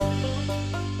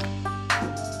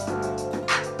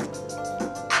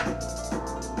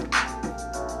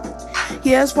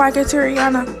Yes, why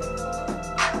Kateriana?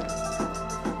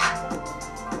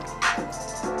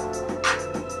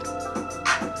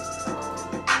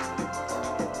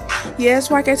 Yes,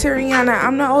 why Kateriana?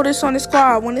 I'm the oldest on the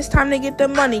squad. When it's time to get the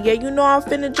money, yeah, you know I'm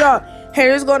finna drop.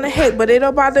 Haters gonna hate, but it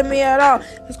don't bother me at all.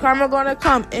 Cause karma gonna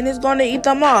come and it's gonna eat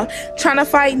them all. Tryna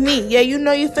fight me, yeah, you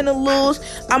know you finna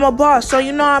lose. I'm a boss, so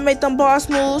you know I make them boss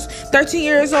moves. 13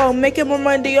 years old, making more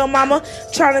money than your mama.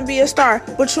 Tryna be a star,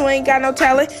 but you ain't got no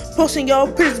talent. Posting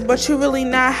your pics, but you really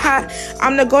not hot.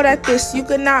 I'm the goat at this, you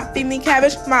could not feed me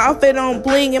cabbage. My outfit on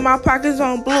bling and my pockets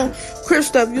on blue. Crip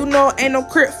stuff, you know ain't no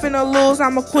crip finna lose.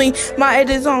 I'm a queen, my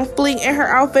edges on fleek and her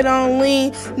outfit on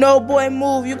lean. No boy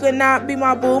move, you could not be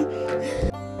my boo.